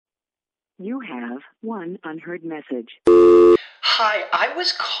You have one unheard message. Hi, I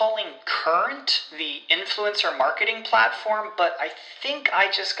was calling Current, the influencer marketing platform, but I think I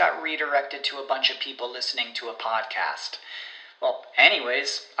just got redirected to a bunch of people listening to a podcast. Well,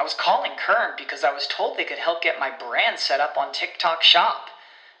 anyways, I was calling Current because I was told they could help get my brand set up on TikTok Shop,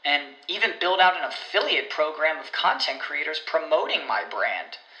 and even build out an affiliate program of content creators promoting my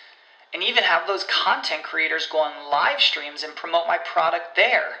brand, and even have those content creators go on live streams and promote my product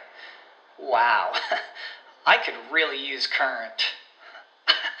there. Wow, I could really use Current.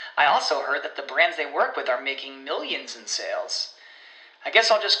 I also heard that the brands they work with are making millions in sales. I guess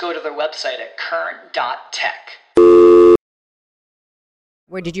I'll just go to their website at current.tech.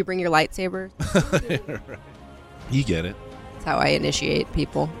 Where did you bring your lightsabers? Right. You get it. That's how I initiate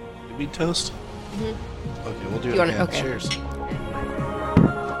people. You mean toast? Mm-hmm. Okay, we'll do it You again. okay. Cheers.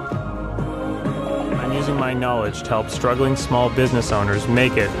 I'm using my knowledge to help struggling small business owners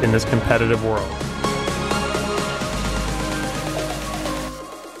make it in this competitive world.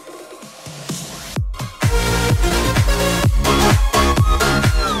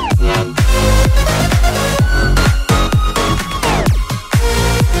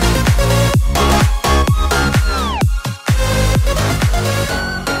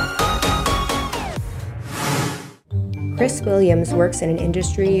 Chris Williams works in an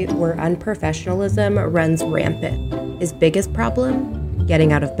industry where unprofessionalism runs rampant. His biggest problem?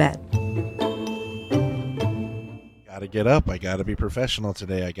 Getting out of bed. Gotta get up. I gotta be professional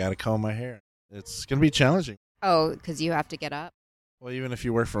today. I gotta comb my hair. It's gonna be challenging. Oh, because you have to get up? Well, even if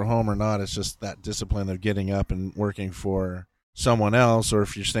you work from home or not, it's just that discipline of getting up and working for someone else, or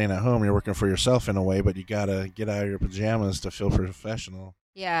if you're staying at home, you're working for yourself in a way, but you gotta get out of your pajamas to feel professional.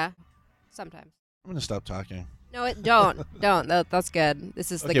 Yeah, sometimes. I'm gonna stop talking. No, don't. That's good.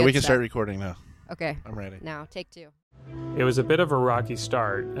 This is the Okay, good we can stuff. start recording now. Okay. I'm ready. Now, take two. It was a bit of a rocky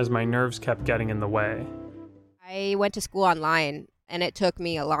start as my nerves kept getting in the way. I went to school online, and it took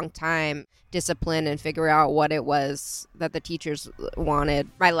me a long time, discipline, and figure out what it was that the teachers wanted.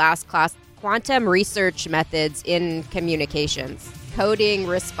 My last class, quantum research methods in communications, coding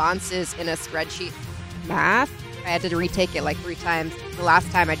responses in a spreadsheet, math. I had to retake it like 3 times. The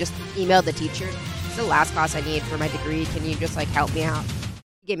last time I just emailed the teacher. It's the last class I need for my degree. Can you just help me out?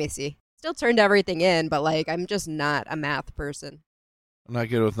 He gave me a C. Still turned everything in, but I'm just not a math person. I'm not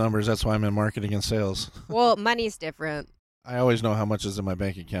good with numbers. That's why I'm in marketing and sales. Well, money's different. I always know how much is in my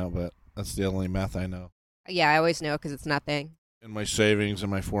bank account, but that's the only math I know. Yeah, I always know because it's nothing. In my savings and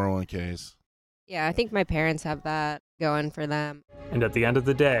my 401ks. Yeah, I think my parents have that going for them. And at the end of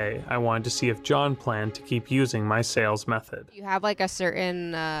the day, I wanted to see if John planned to keep using my sales method. You have a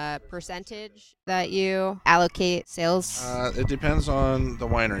certain percentage that you allocate sales? It depends on the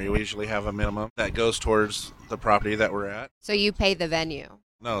winery. We usually have a minimum that goes towards the property that we're at. So you pay the venue?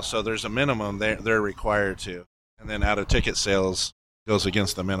 No, so there's a minimum they're required to. And then out of ticket sales goes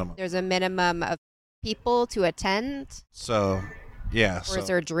against the minimum. There's a minimum of people to attend? So, yeah. Or is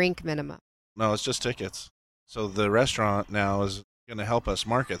there a drink minimum? No, it's just tickets. So the restaurant now is going to help us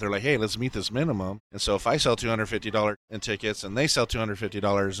market. They're like, hey, let's meet this minimum. And so if I sell $250 in tickets and they sell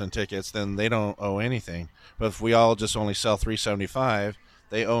 $250 in tickets, then they don't owe anything. But if we all just only sell $375,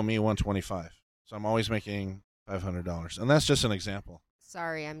 they owe me $125. So I'm always making $500. And that's just an example.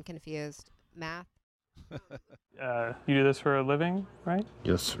 Sorry, I'm confused. Math? You do this for a living, right?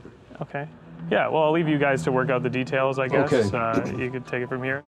 Yes, sir. Okay. Yeah, well, I'll leave you guys to work out the details, I guess. Okay. You could take it from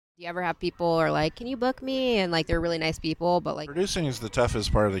here. Do you ever have people who are can you book me? And they're really nice people, but Producing is the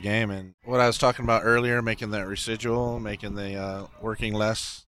toughest part of the game. And what I was talking about earlier, making that residual, making the working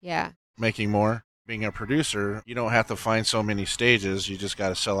less, yeah, making more. Being a producer, you don't have to find so many stages. You just got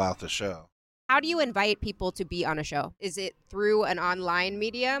to sell out the show. How do you invite people to be on a show? Is it through an online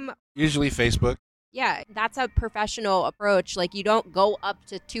medium? Usually Facebook. Yeah, that's a professional approach. You don't go up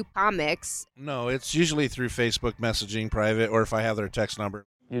to 2 comics. No, it's usually through Facebook messaging private, or if I have their text number.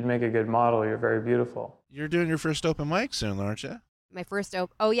 You'd make a good model. You're very beautiful. You're doing your first open mic soon, aren't you? My first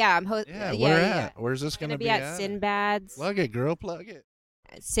oh yeah, I'm Yeah, where at? Where's this going to be at? Sinbad's. Plug it, girl, plug it.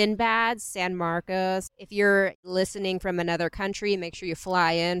 Sinbad's, San Marcos. If you're listening from another country, make sure you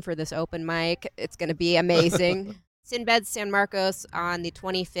fly in for this open mic. It's going to be amazing. Sinbad's, San Marcos on the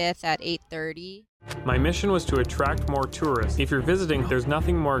 25th at 8:30. My mission was to attract more tourists. If you're visiting, there's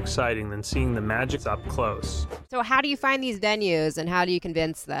nothing more exciting than seeing the magic up close. So how do you find these venues and how do you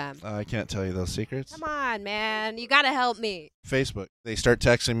convince them? I can't tell you those secrets. Come on, man. You got to help me. Facebook. They start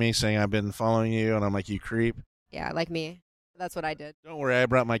texting me saying, I've been following you, and I'm like, you creep. Yeah, like me. That's what I did. Don't worry, I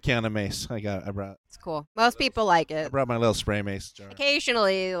brought my can of mace. It's cool. Most people like I it. brought my little spray mace jar.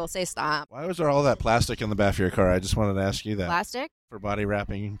 Occasionally, they'll say stop. Why was there all that plastic in the back of your car? I just wanted to ask you that. Plastic? For body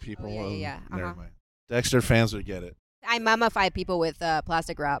wrapping people. Oh, yeah. Never mind. Dexter fans would get it. I mummify people with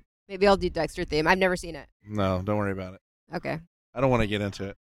plastic wrap. Maybe I'll do Dexter theme. I've never seen it. No, don't worry about it. Okay. I don't want to get into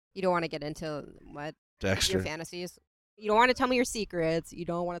it. You don't want to get into what? Dexter. Your fantasies? You don't want to tell me your secrets. You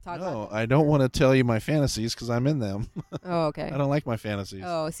don't want to talk about No, I don't want to tell you my fantasies because I'm in them. Oh, okay. I don't like my fantasies.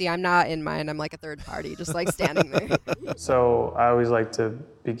 Oh, see, I'm not in mine. I'm like a third party, just like standing there. So I always like to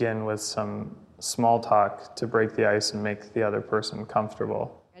begin with some small talk to break the ice and make the other person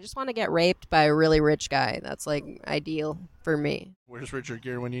comfortable. I just want to get raped by a really rich guy. That's like ideal for me. Where's Richard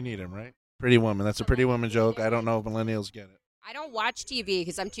Gere when you need him, right? Pretty Woman. That's a Pretty Woman joke. I don't know if millennials get it. I don't watch TV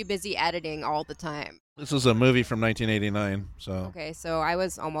because I'm too busy editing all the time. This is a movie from 1989, so. Okay, so I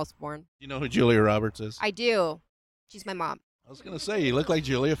was almost born. You know who Julia Roberts is? I do. She's my mom. I was going to say, you look like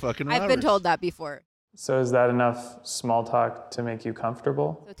Julia fucking Roberts. I've been told that before. So is that enough small talk to make you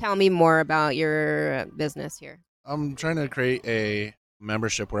comfortable? So tell me more about your business here. I'm trying to create a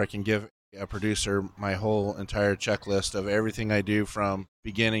membership where I can give a producer my whole entire checklist of everything I do from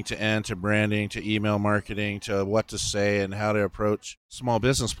beginning to end, to branding, to email marketing, to what to say and how to approach small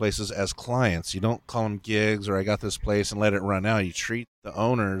business places as clients. You don't call them gigs or I got this place and let it run out. You treat the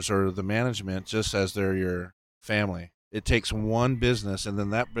owners or the management just as they're your family. It takes one business and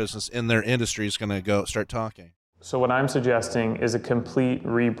then that business in their industry is going to go start talking. So what I'm suggesting is a complete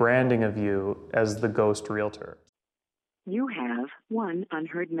rebranding of you as the ghost realtor. You have one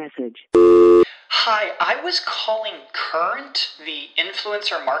unheard message. Hi, I was calling Current, the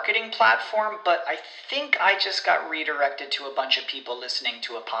influencer marketing platform, but I think I just got redirected to a bunch of people listening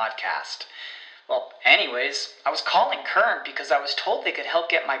to a podcast. Well, anyways, I was calling Current because I was told they could help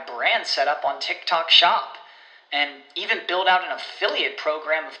get my brand set up on TikTok Shop and even build out an affiliate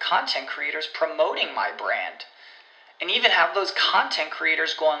program of content creators promoting my brand. And even have those content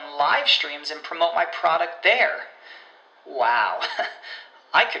creators go on live streams and promote my product there. Wow,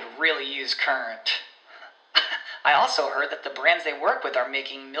 I could really use Current. I also heard that the brands they work with are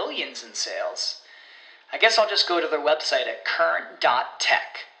making millions in sales. I guess I'll just go to their website at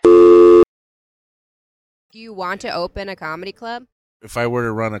current.tech. Do you want to open a comedy club? If I were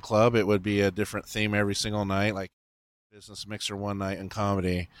to run a club, it would be a different theme every single night, like business mixer one night and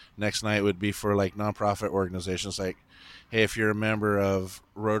comedy. Next night would be for like nonprofit organizations like, hey, if you're a member of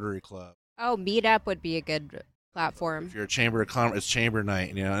Rotary Club. Oh, Meetup would be a good platform. If you're a chamber of comedy, it's chamber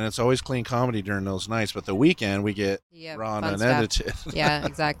night, and it's always clean comedy during those nights. But the weekend, we get raw and unedited. Yeah,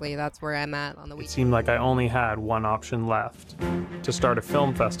 exactly. That's where I'm at on the It weekend. seemed like I only had one option left, to start a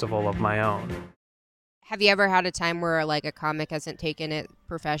film festival of my own. Have you ever had a time where like a comic hasn't taken it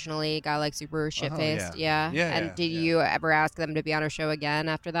professionally, got like super shit-faced? Yeah. And did you ever ask them to be on a show again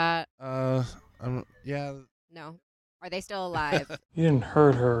after that? Yeah. No. Are they still alive? You didn't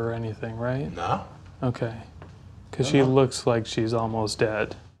hurt her or anything, right? No. Okay. Because she looks like she's almost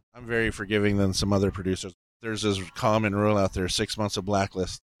dead. I'm very forgiving than some other producers. There's this common rule out there: 6 months of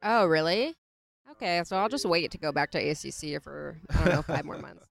blacklist. Oh, really? Okay, so I'll just wait to go back to ACC for, I don't know, 5 more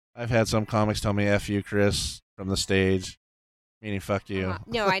months. I've had some comics tell me "F you, Chris" from the stage, meaning "fuck you."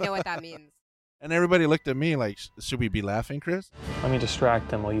 No, I know what that means. And everybody looked at me like, "Should we be laughing, Chris?" Let me distract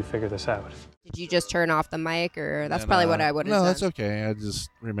them while you figure this out. Did you just turn off the mic, or that's And, probably what I would have No, done? that's okay. I just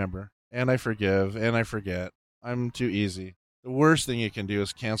remember, and I forgive, and I forget. I'm too easy. The worst thing you can do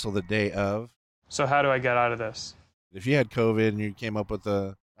is cancel the day of. So how do I get out of this? If you had COVID and you came up with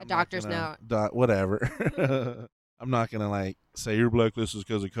a doctor's note. Whatever. I'm not going to like say your blacklist is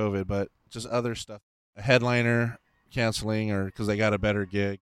because of COVID, but just other stuff. A headliner canceling or because they got a better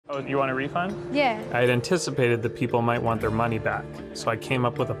gig. Oh, you want a refund? Yeah. I had anticipated that people might want their money back, so I came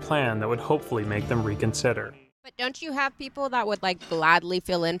up with a plan that would hopefully make them reconsider. But don't you have people that would like gladly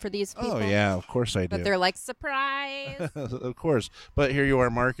fill in for these people? Oh, yeah, of course I do. But they're like, surprise. Of course. But here you are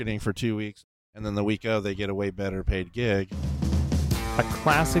marketing for 2 weeks, and then the week of they get a way better paid gig. A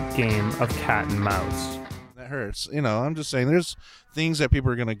classic game of cat and mouse. That hurts. I'm just saying there's things that people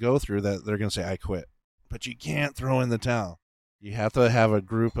are going to go through that they're going to say, I quit. But you can't throw in the towel. You have to have a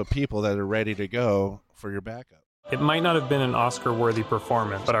group of people that are ready to go for your backup. It might not have been an Oscar-worthy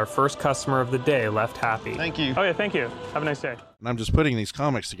performance, but our first customer of the day left happy. Thank you. Oh yeah, thank you. Have a nice day. And I'm just putting these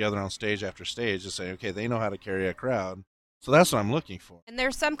comics together on stage after stage to say, okay, they know how to carry a crowd. So that's what I'm looking for. And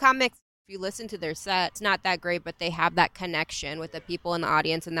there's some comics, if you listen to their set, it's not that great, but they have that connection with the people in the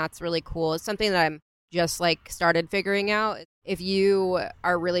audience, and that's really cool. It's something that I'm just like started figuring out. If you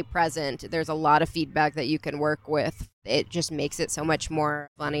are really present, there's a lot of feedback that you can work with. It just makes it so much more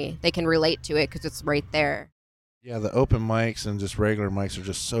funny. They can relate to it because it's right there. Yeah, the open mics and just regular mics are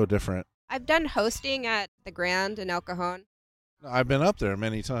just so different. I've done hosting at the Grand in El Cajon. I've been up there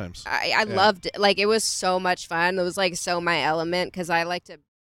many times. I loved it. Like, it was so much fun. It was, like, so my element because I like to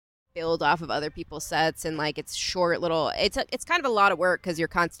build off of other people's sets, and, like, it's short little... It's kind of a lot of work because you're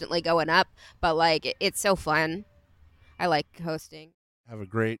constantly going up, but, like, it's so fun. I like hosting. I have a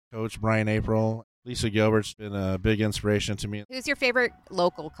great coach, Brian April. Lisa Gilbert's been a big inspiration to me. Who's your favorite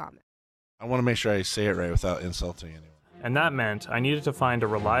local comic? I want to make sure I say it right without insulting anyone. And that meant I needed to find a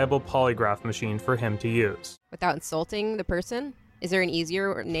reliable polygraph machine for him to use. Without insulting the person? Is there an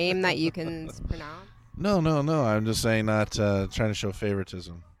easier name that you can pronounce? No. I'm just saying not trying to show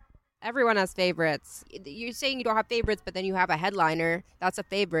favoritism. Everyone has favorites. You're saying you don't have favorites, but then you have a headliner. That's a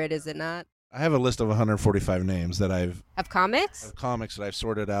favorite, is it not? I have a list of 145 names that Of comics? Of comics that I've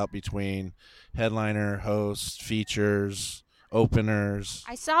sorted out between headliner, host, features, openers.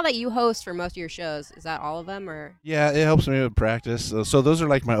 I saw that you host for most of your shows. Is that all of them, or? Yeah, it helps me with practice. So those are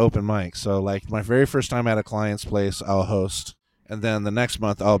like my open mics. So like my very first time at a client's place, I'll host. And then the next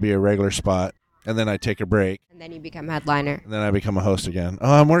month, I'll be a regular spot. And then I take a break. And then you become headliner. And then I become a host again.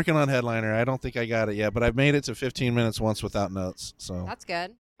 Oh, I'm working on headliner. I don't think I got it yet, but I've made it to 15 minutes once without notes. So that's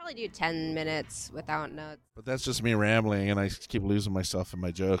good. Probably do 10 minutes without notes. But that's just me rambling, and I keep losing myself in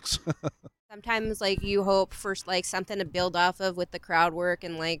my jokes. Sometimes, like, you hope for, like, something to build off of with the crowd work,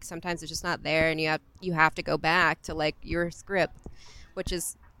 and, like, sometimes it's just not there, and you have to go back to, like, your script, which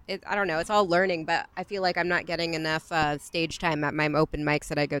is, I don't know, it's all learning, but I feel like I'm not getting enough stage time at my open mics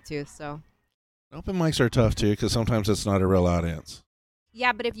that I go to, so. Open mics are tough, too, because sometimes it's not a real audience.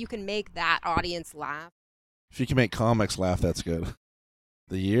 Yeah, but if you can make that audience laugh. If you can make comics laugh, that's good.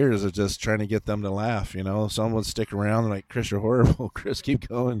 The years of just trying to get them to laugh, you know. Someone would stick around and like, Chris, you're horrible. Chris, keep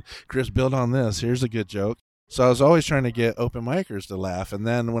going. Chris, build on this. Here's a good joke. So I was always trying to get open micers to laugh. And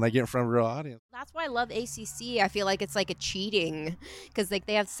then when I get in front of a real audience. That's why I love ACC. I feel like it's like a cheating because like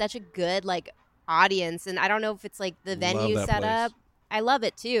they have such a good like audience. And I don't know if it's like the venue setup. I love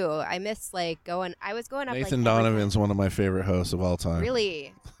it too. I miss like going. I was going up. Nathan like, Donovan's one of my favorite hosts of all time.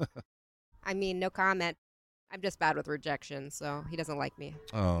 Really? I mean, no comment. I'm just bad with rejection, so he doesn't like me.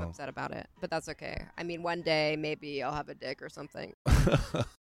 Oh. I'm upset about it, but that's okay. I mean, one day maybe I'll have a dick or something.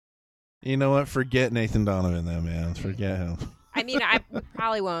 You know what? Forget Nathan Donovan, then, man. Forget him. I mean, I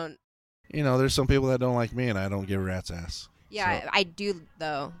probably won't. You know, there's some people that don't like me, and I don't give a rat's ass. Yeah, so. I do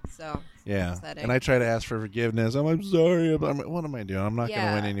though. So yeah, and I try to ask for forgiveness. I'm sorry. What am I doing? I'm not going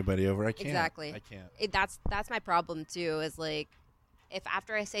to win anybody over. I can't. Exactly. I can't. That's my problem too. Is like, if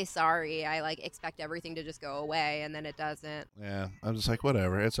after I say sorry, I like expect everything to just go away, and then it doesn't. Yeah, I'm just like,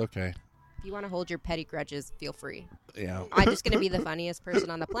 whatever. It's okay. If you want to hold your petty grudges, feel free. Yeah. I'm just going to be the funniest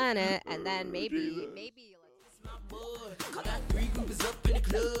person on the planet, and then maybe. I got 3 groupies up in the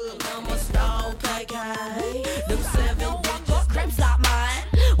club.